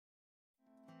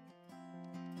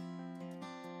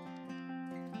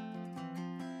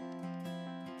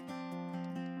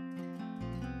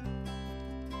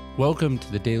Welcome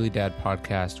to the Daily Dad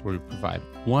Podcast, where we provide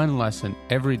one lesson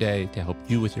every day to help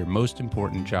you with your most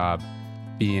important job,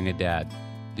 being a dad.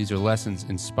 These are lessons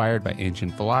inspired by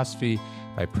ancient philosophy,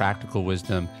 by practical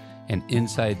wisdom, and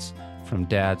insights from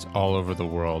dads all over the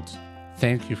world.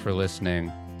 Thank you for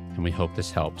listening, and we hope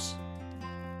this helps.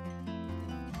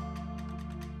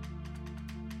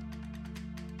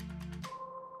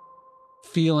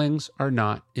 Feelings are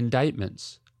not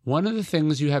indictments. One of the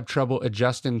things you have trouble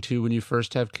adjusting to when you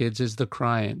first have kids is the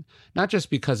crying. Not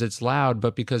just because it's loud,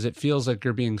 but because it feels like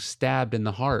you're being stabbed in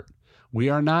the heart. We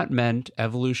are not meant,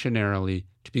 evolutionarily,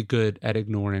 to be good at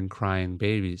ignoring crying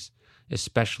babies,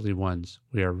 especially ones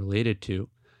we are related to.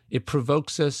 It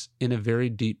provokes us in a very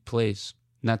deep place,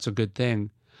 and that's a good thing.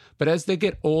 But as they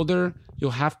get older,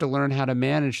 you'll have to learn how to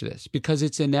manage this, because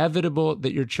it's inevitable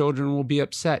that your children will be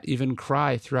upset, even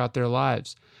cry throughout their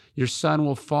lives. Your son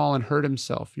will fall and hurt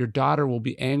himself. Your daughter will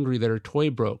be angry that her toy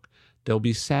broke. They'll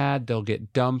be sad, they'll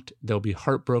get dumped, they'll be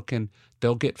heartbroken,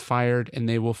 they'll get fired, and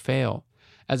they will fail.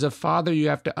 As a father, you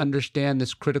have to understand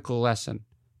this critical lesson.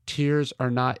 Tears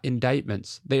are not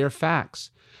indictments. They are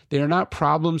facts. They are not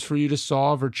problems for you to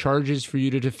solve or charges for you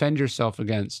to defend yourself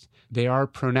against. They are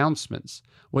pronouncements.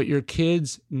 What your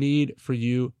kids need for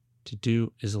you to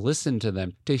do is listen to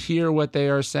them, to hear what they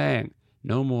are saying.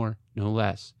 No more, no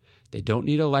less. They don't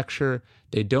need a lecture.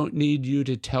 They don't need you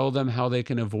to tell them how they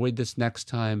can avoid this next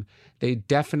time. They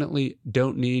definitely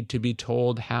don't need to be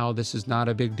told how this is not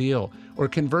a big deal, or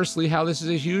conversely, how this is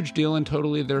a huge deal and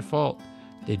totally their fault.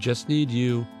 They just need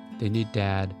you. They need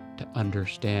dad to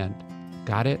understand.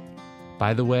 Got it?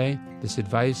 By the way, this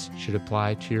advice should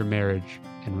apply to your marriage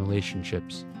and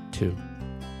relationships too.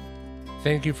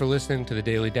 Thank you for listening to the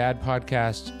Daily Dad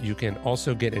Podcast. You can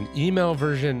also get an email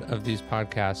version of these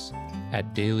podcasts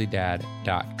at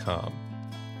dailydad.com.